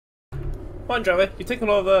Morning driver, you're taking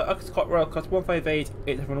over Ex-ScotRail Class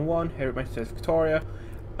 158871 here at Manchester, Victoria,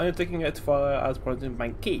 and you're taking it as far as Warrington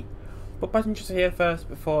Bank Quay. But passengers are here first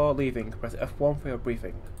before leaving. Press F1 for your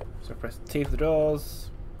briefing. So press T for the doors,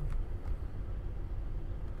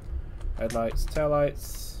 headlights,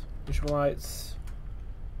 taillights, instrument lights,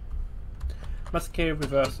 master key,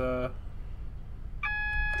 reverser,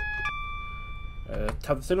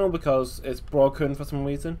 tap the signal because it's broken for some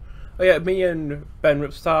reason. Oh yeah, me and Ben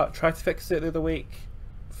Ripstart tried to fix it the other week.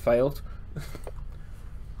 Failed.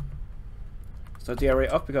 So DRA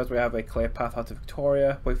up because we have a clear path out of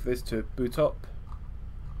Victoria. Wait for this to boot up.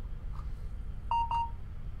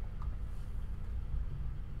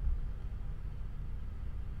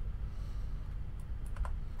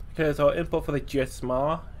 Okay, so our input for the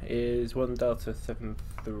GSMR is 1 Delta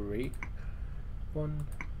 73. 1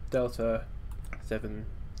 Delta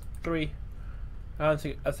 73.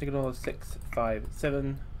 And a signal of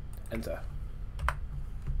 657, enter.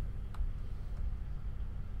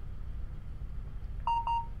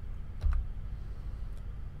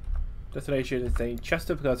 Destination is saying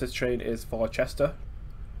Chester because this train is for Chester.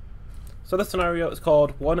 So this scenario is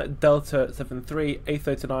called 1 Delta 73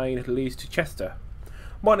 A39 leads to Chester.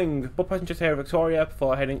 Morning, both passengers here at Victoria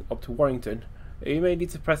before heading up to Warrington. You may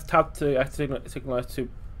need to press tab to signal to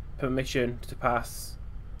permission to pass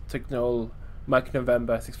signal Mike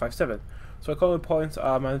November 657. So our common points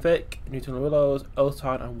are Manvic, Newton Willows,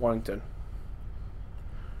 Earlstown and Warrington.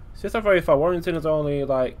 So it's not very far. Warrington is only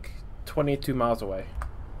like 22 miles away.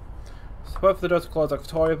 So wait for the door to close at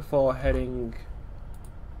Victoria before heading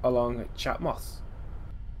along Chatmoss.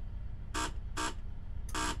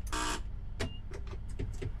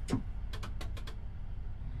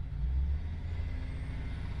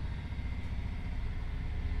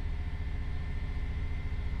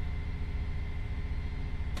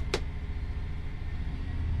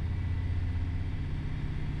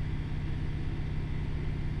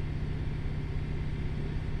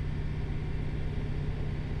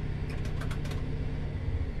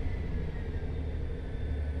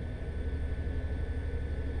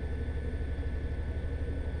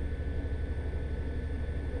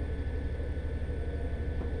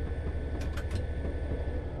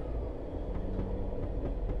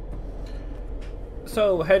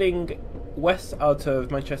 So heading west out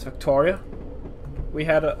of Manchester, Victoria, we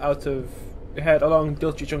head along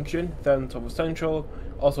Dilchie Junction, then Thomas Central,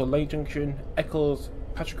 also Lane Junction, Eccles,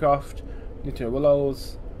 Patricroft, Newton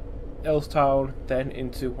Willows, Earlstown, then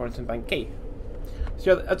into Warrington Bank Quay.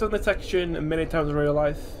 So yeah, I've done this section many times in real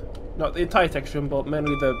life, not the entire section, but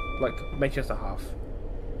mainly the Manchester half.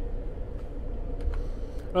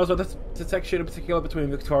 And also this section in particular between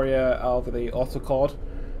Victoria and the Autocord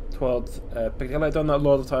towards Piccadilly. I've done that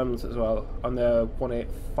loads of times as well on the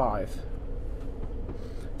 185.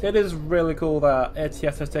 So it is really cool that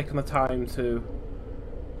ATS has taken the time to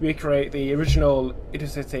recreate the original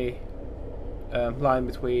intercity line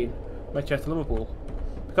between Manchester and Liverpool.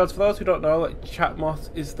 Because for those who don't know, Chatmoss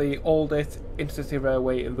is the oldest intercity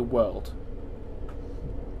railway in the world.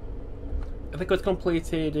 I think it was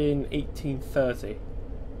completed in 1830.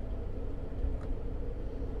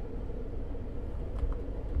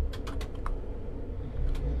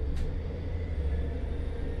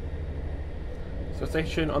 The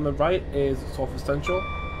station on the right is Salford Central.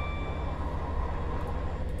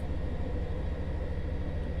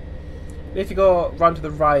 If you go round to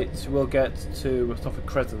the right, we'll get to Salford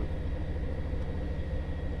Crescent.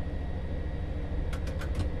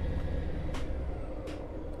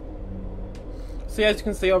 So as you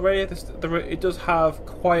can see already, it does have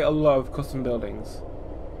quite a lot of custom buildings.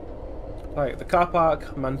 Like the car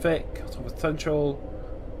park, Manvic, Salford Central,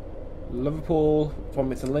 Liverpool from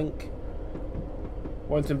Missing Link,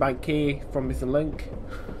 Warrington Bank Quay from Missing Link,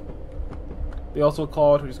 the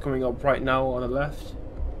Autocord, which is coming up right now on the left.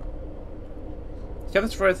 Yeah,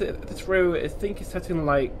 this route I think is set in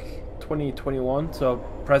like 2021, so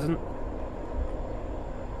present.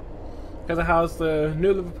 Because it has the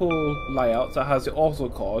new Liverpool layout, so it has the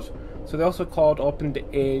Autocord. So the Autocord opened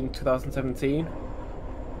in 2017.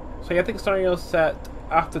 So yeah, I think scenario set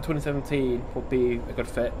after 2017 would be a good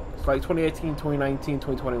fit. It's like 2018, 2019,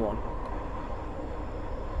 2021.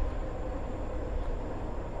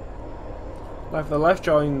 Now for the left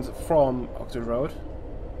joins from Oxford Road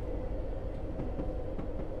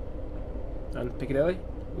and Piccadilly.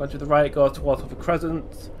 Line to the right goes towards Salford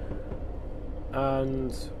Crescent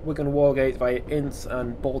and Wigan Wargate via Ince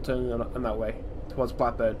and Bolton and that way towards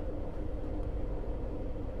Blackburn.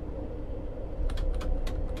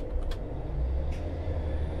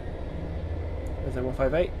 There's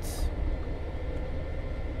M158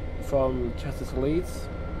 from Chester to Leeds.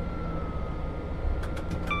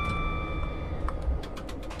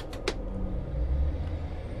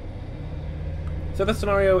 So this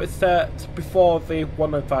scenario is set before the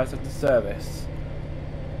 195 into service.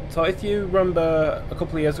 So if you remember a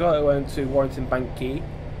couple of years ago I went to Warrington Bank Quay,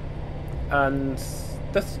 and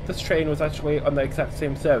this train was actually on the exact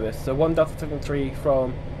same service. So 1 Delta 73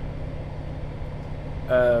 from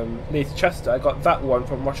Leeds to Chester, I got that one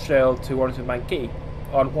from Rochdale to Warrington Bank Quay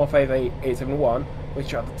on 158871,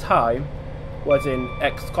 which at the time was in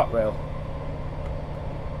Ex-ScotRail.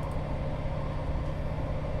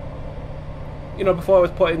 You know, before it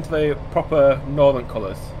was put into the proper northern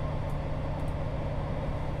colours.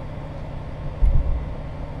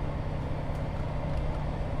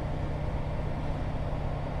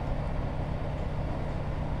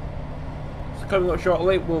 So coming up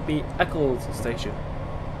shortly will be Eccles Station.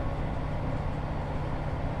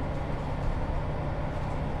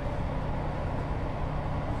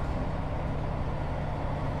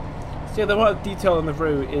 So yeah, the amount of detail on the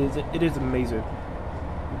route it is amazing.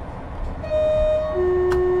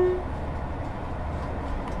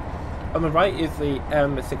 On the right is the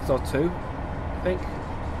M602, I think.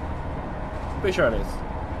 Pretty sure it is.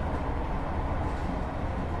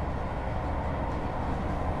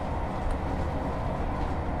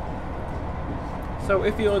 So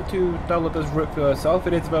if you want to download this route for yourself,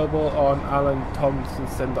 it is available on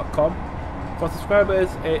alanthomsonsim.com. For subscribers,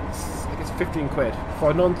 it's 15 quid.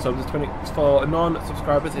 For non-subs, it's 20. For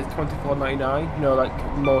non-subscribers, it's £24.99. You know, like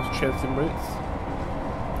most train sim routes.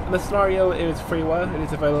 And the scenario is freeware. It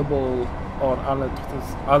is available on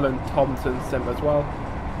Alan Thomson Sim as well.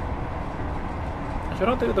 Actually, I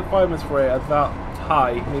don't think the requirements for it are that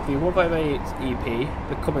high. Maybe 158 EP,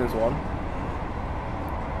 the Cummins one.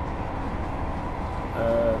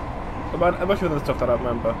 I'm not sure of the stuff that I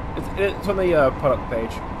remember. It's on the product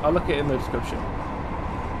page. I'll look it in the description.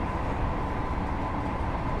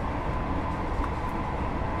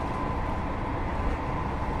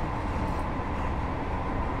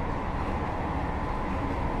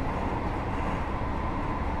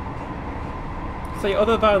 So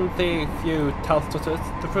other than the few tail stutters,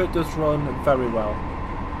 the route does run very well.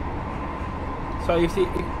 So you see,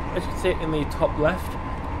 as you can see in the top left,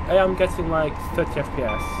 I am getting like 30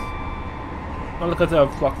 FPS. Not because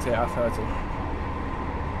I've blocked it at 30.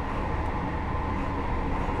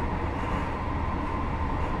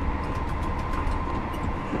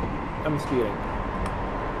 I'm speeding.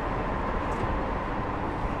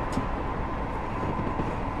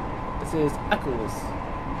 This is Eccles.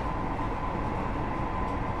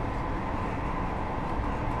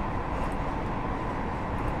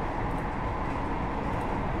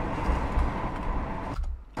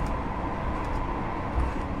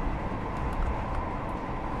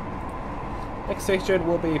 Next station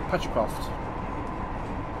will be Petrocroft.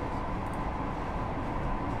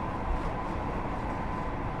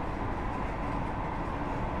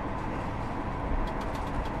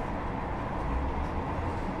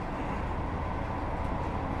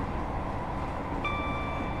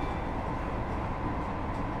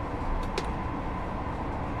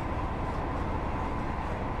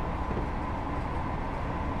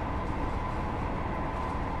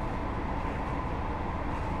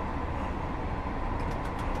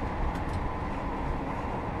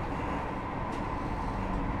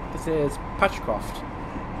 This is Petrocroft.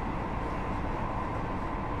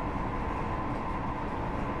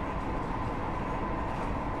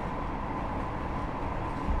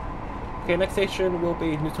 Okay, next station will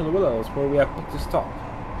be Newton-le-Willows, where we have booked to stop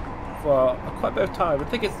for quite a bit of time. I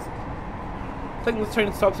think the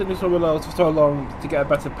train stops at Newton-le-Willows for so long to get a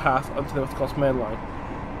better path onto the West Coast Main Line.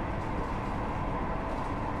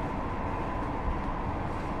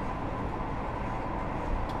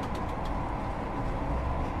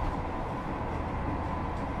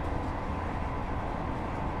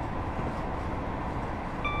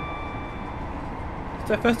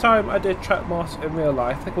 The first time I did track Moss in real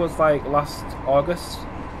life, I think it was like last August.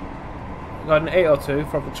 I got an 802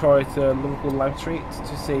 from Victoria to Liverpool Lime Street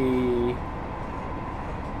to see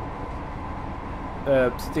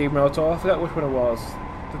Steam Motor. I forgot which one it was.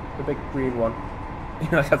 The big green one.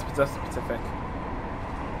 You know, that's specific.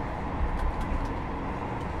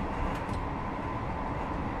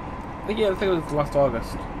 I think it was last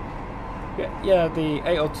August. Yeah, the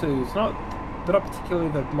 802s. They're not particularly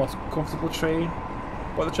the most comfortable train.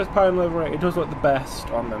 But the Transpire Livery, it does look the best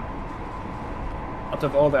on them out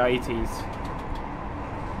of all the ATs.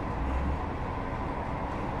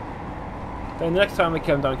 Then the next time we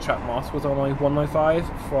came down Track Moss was only 195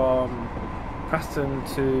 from Preston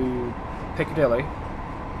to Piccadilly.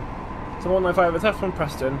 So 195 was from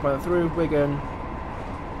Preston, went through Wigan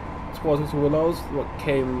towards Little Willows, what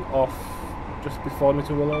came off just before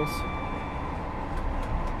Little Willows.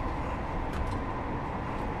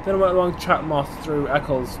 Then I went along Chatmoss through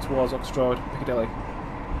Eccles towards Oxford Road, Piccadilly.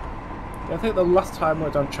 I think the last time I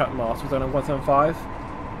went down Chatmoss was on a 175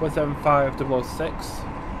 006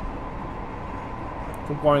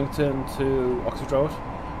 from Warrington to Oxford Road.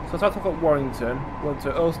 So I started off at Warrington, went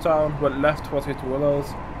to Earlstown, went left towards to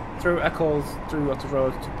Willows, through Eccles, through Oxford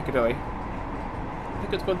Road to Piccadilly. I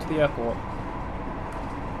think it's going to the airport.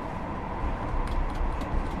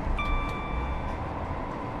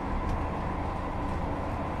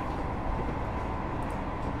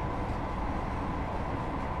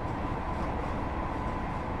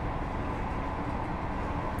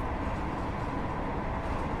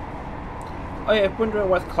 Oh yeah, if you're wondering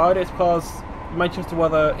why it's cloudy, it's because Manchester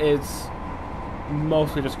weather is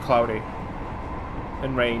mostly just cloudy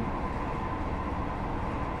and rain.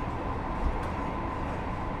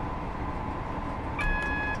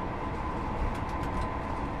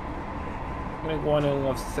 I'm going to go on in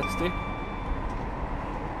of 60.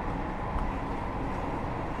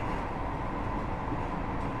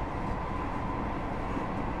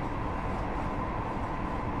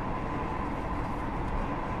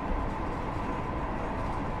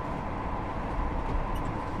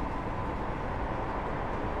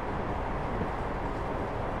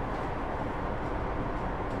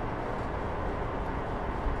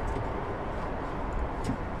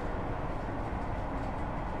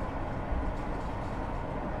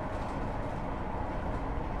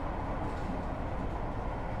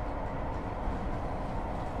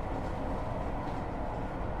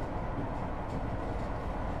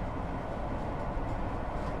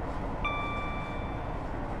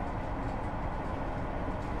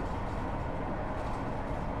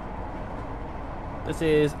 This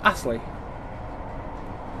is Astley.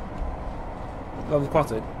 Level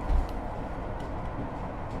spotted.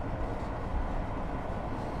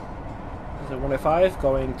 There's a 105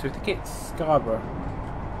 going to the Kits, Scarborough.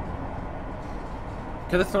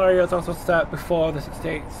 Okay, this scenario is also set before the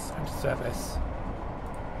 68's into service.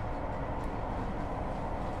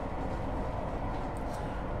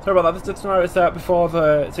 Sorry about that, this scenario is set before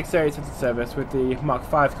the 68's into service with the Mark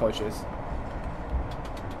 5 coaches.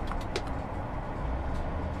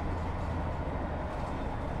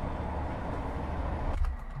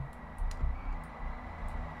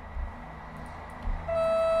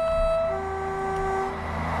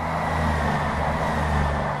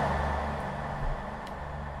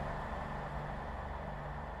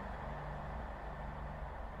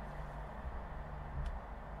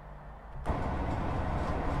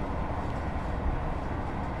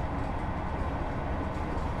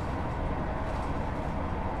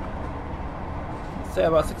 So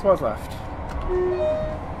about 6 miles left.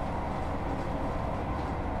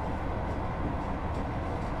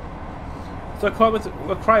 So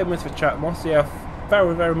requirements for Chatmoss, yeah,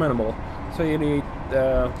 very minimal. So you need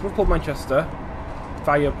Liverpool Manchester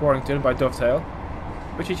via Warrington by Dovetail,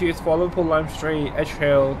 which is used for Liverpool Lime Street, Edge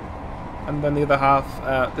Hill, and then the other half,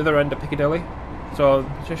 the other end of Piccadilly. So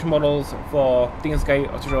station models for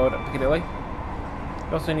Deansgate, Oxford Road, and Piccadilly.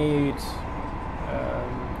 You also need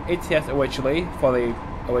ATS OHLE for the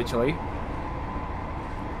OHLE.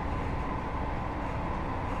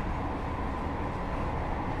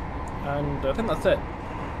 And I think that's it.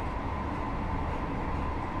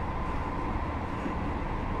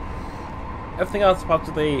 Everything else is part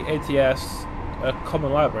of the ATS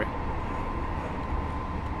common library.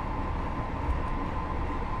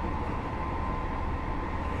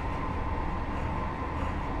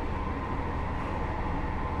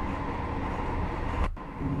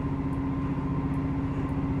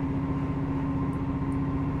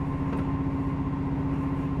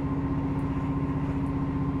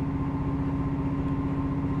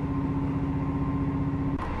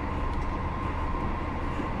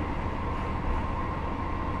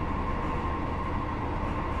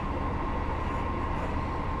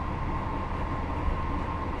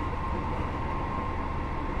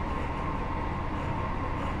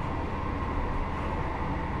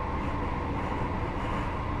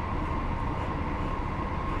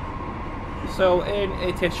 So in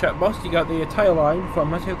ATS Chatmoss you got the entire line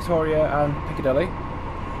from Metro Victoria and Piccadilly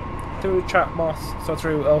through Chatmoss, so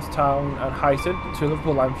through Earlstown and Highton to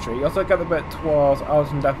Liverpool Lime Street. You also get the bit towards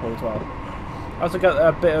Alton Depot as well. You also get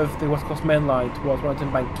a bit of the West Coast Main Line towards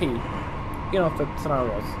Warrington Bank Quay, you know, for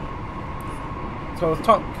scenarios. So the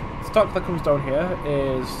stock that comes down here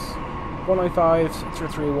is 195s,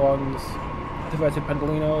 331s, diverted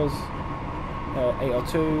Pendolinos,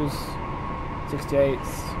 802s,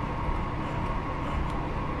 68s.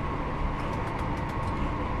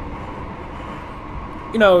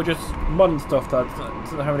 You know, just modern stuff that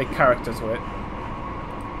doesn't have any character to it.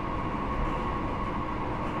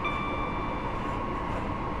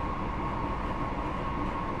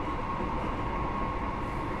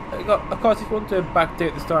 Of course, if you want to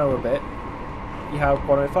backdate the style a bit, you have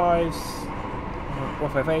 105s,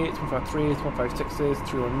 158s, 153s, 156s,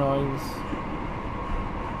 319s.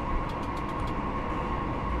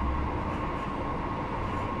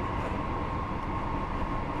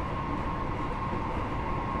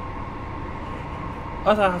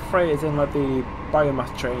 Also, I have freighters in like the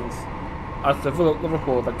biomass trains as the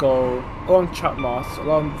Liverpool that go along Chatmoss,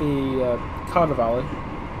 along the Cardiff Valley,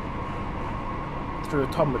 through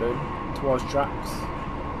Tomberton towards Drax.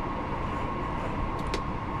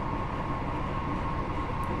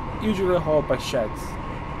 Usually hauled by sheds.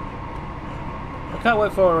 I can't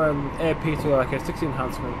wait for AP to like a 60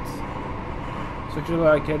 enhancement. So do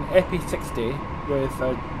like an AP60 with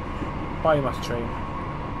a biomass train.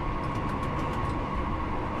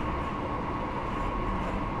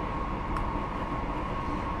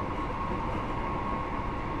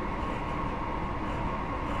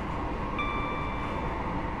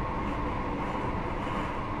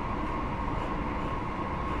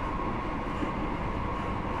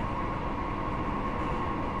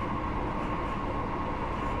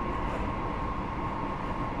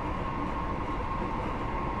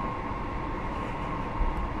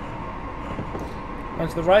 And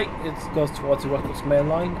to the right, it goes towards the West Coast Main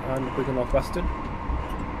Line and Wigan North Western.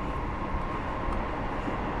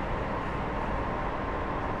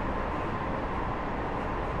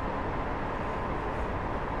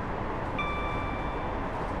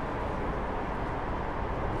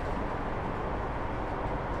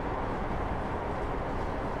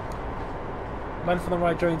 Line from the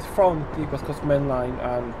right joins from the West Coast Main Line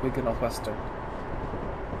and Wigan North Western.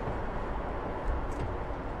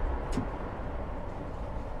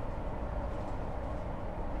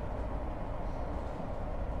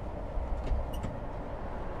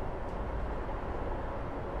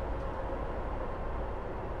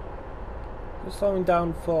 Just slowing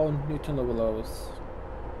down for Newton the Willows.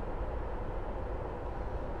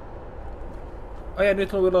 Oh yeah,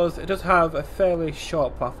 Newton the Willows, it does have a fairly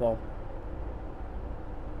short platform.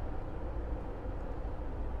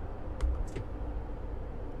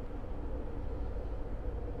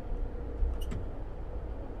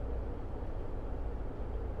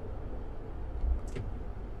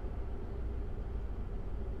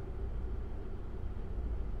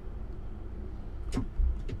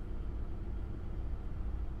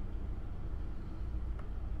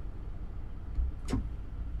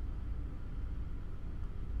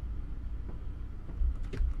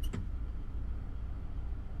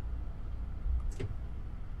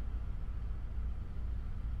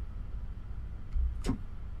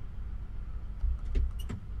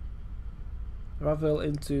 Ravel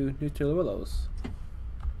into Newton Willows.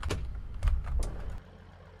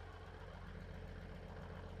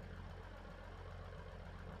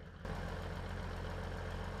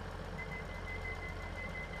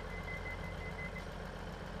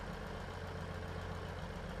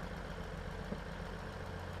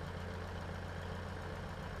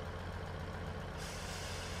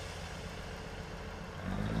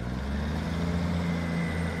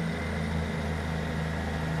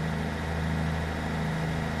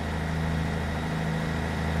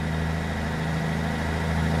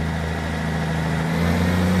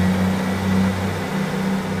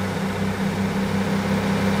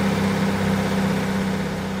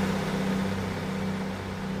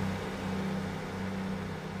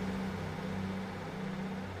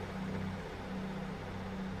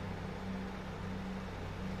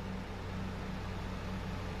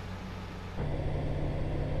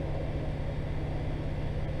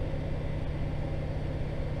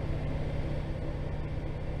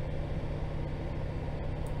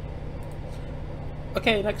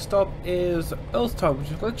 Okay, next stop is Earlstown, which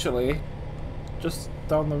is literally just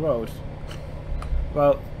down the road.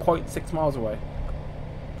 Well, 0.6 miles away.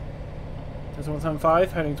 There's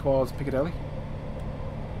 175 heading towards Piccadilly.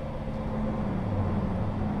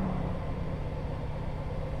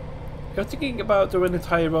 If you're thinking about doing an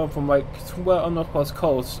entire run from like somewhere on the North West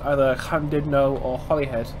Coast, either Llandudno or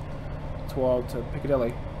Holyhead towards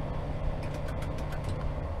Piccadilly,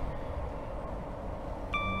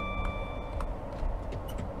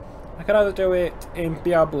 I could either do it in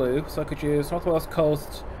BR Blue, so I could use North West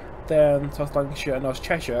Coast, then South Lancashire and North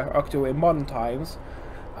Cheshire, or I could do it in modern times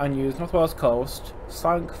and use North West Coast,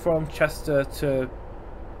 slank from Chester to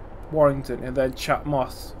Warrington, and then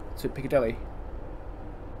Chatmoss to Piccadilly.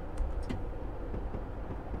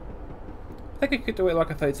 I think I could do it like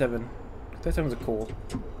a 37. 37s are cool.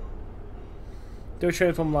 Do a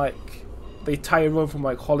train from like the entire run from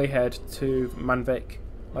like Holyhead to Manvic.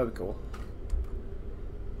 That'd be cool.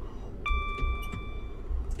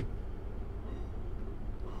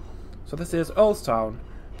 So this is Earlstown,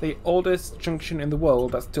 the oldest junction in the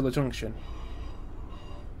world that's still a junction.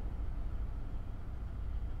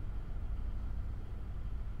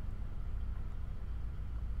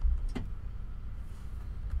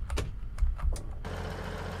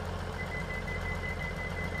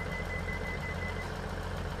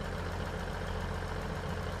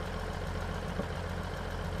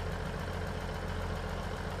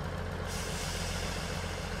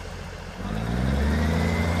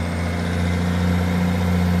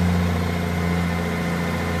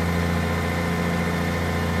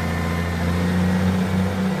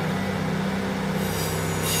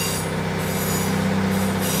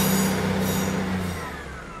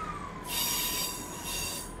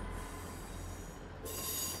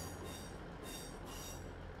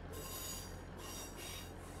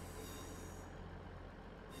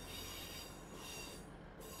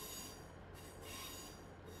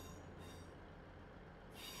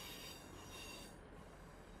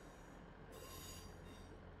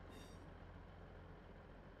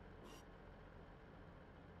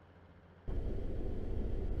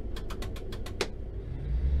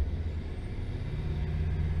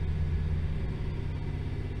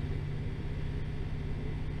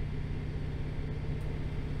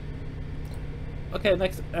 Okay,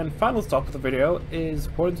 next and final stop of the video is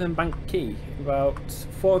Warrington Bank Quay, about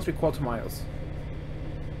 4¾ miles.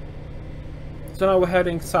 So now we're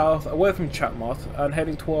heading south away from Chatmos and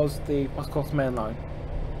heading towards the West Coast Main Line.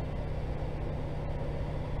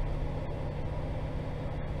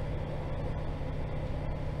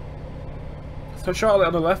 So shortly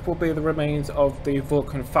on the left will be the remains of the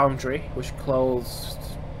Vulcan Foundry, which closed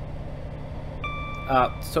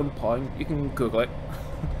at some point. You can Google it.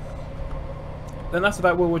 Then after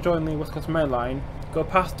that we will join the West Coast Main Line, go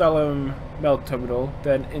past Dalham Mail Terminal,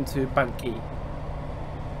 then into Bank Quay.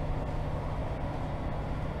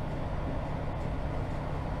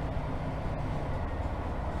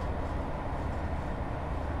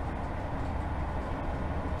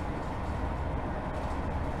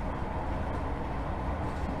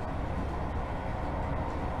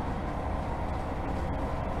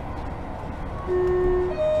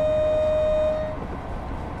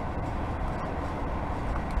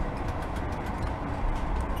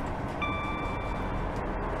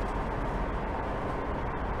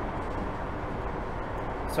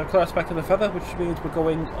 So close back to the feather, which means we're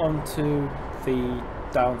going onto the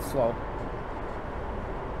down slope.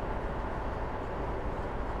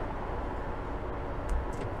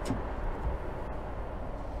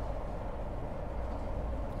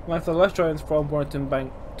 Line to the left joins from Warrington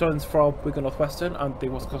Bank, joins from Wigan North Western and the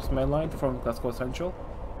West Coast Main Line from Glasgow Central.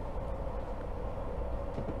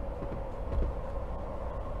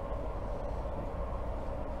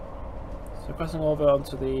 So crossing over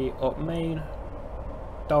onto the up main.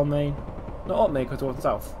 Down main, not up main because we're going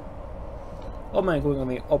south. Up main going on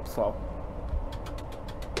the up slope.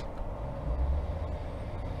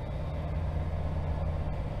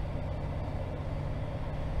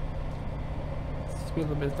 Speed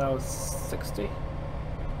limit is now 60.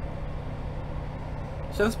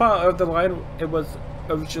 So this part of the line, it was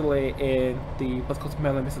originally in the West Coast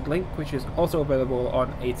Main Line Missing Link, which is also available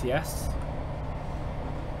on ATS.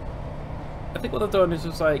 I think what they've done is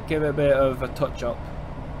just like give it a bit of a touch up.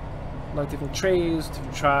 Like different trees,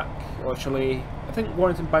 different track, or actually, I think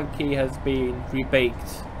Warrington Bank Quay has been rebaked,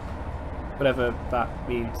 whatever that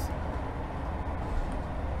means.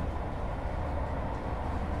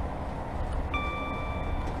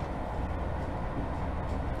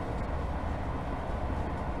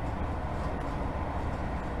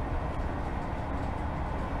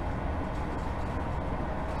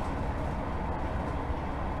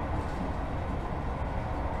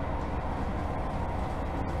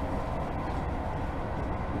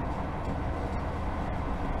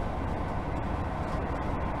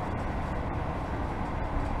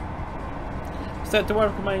 So do I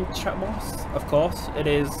recommend Chatmos? Of course, it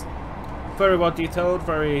is very well detailed,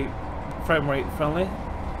 very frame rate friendly.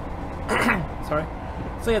 Sorry.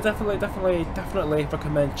 So yeah, definitely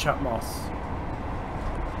recommend Chatmos.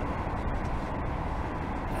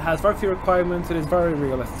 It has very few requirements, it is very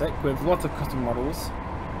realistic with lots of custom models,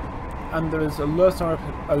 and there is a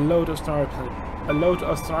load of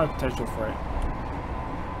scenario potential for it.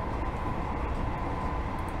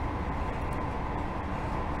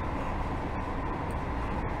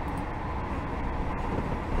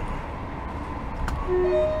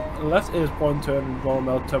 Left is Warrington Royal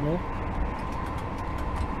Mail Terminal.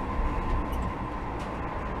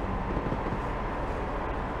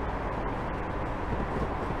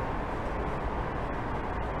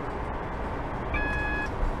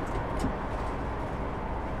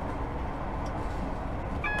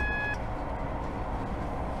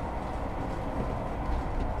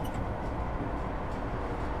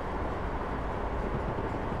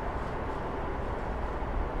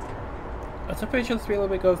 So pretty sure the speed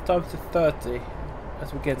limit goes down to 30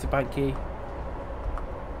 as we get to Bank Quay.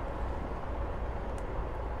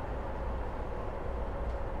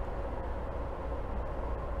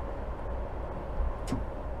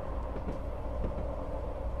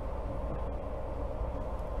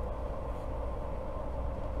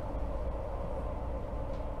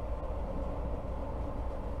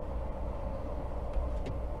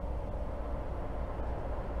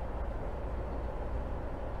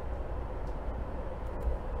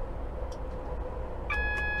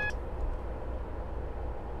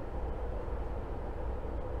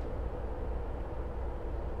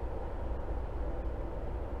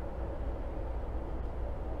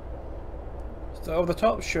 So over the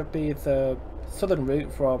top should be the southern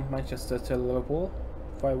route from Manchester to Liverpool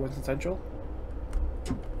via Warrington Central.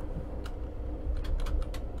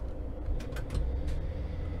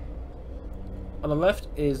 On the left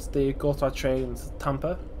is the Go Star Trains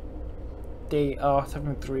Tampa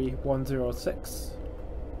DR73106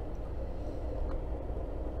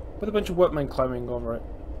 with a bunch of workmen climbing over it.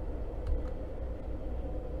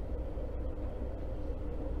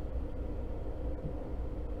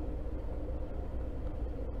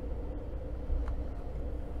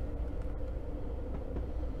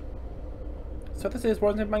 So this is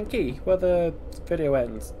Warrington Bank Quay, where the video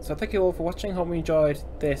ends. So thank you all for watching, hope you enjoyed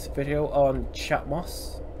this video on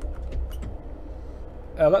Chatmos.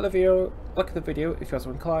 Like the video if you're so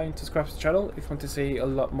inclined, subscribe to the channel if you want to see a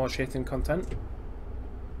lot more chasing content.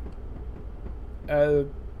 I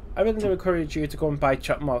really do encourage you to go and buy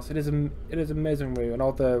Chatmos. It is an amazing route, and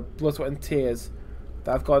all the blood, sweat and tears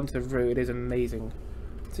that I've got into the route, it is amazing.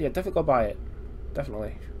 So yeah, definitely go buy it,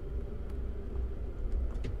 definitely.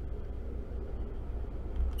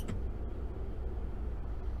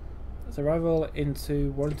 Arrival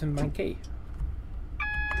into Warrington Bank Quay.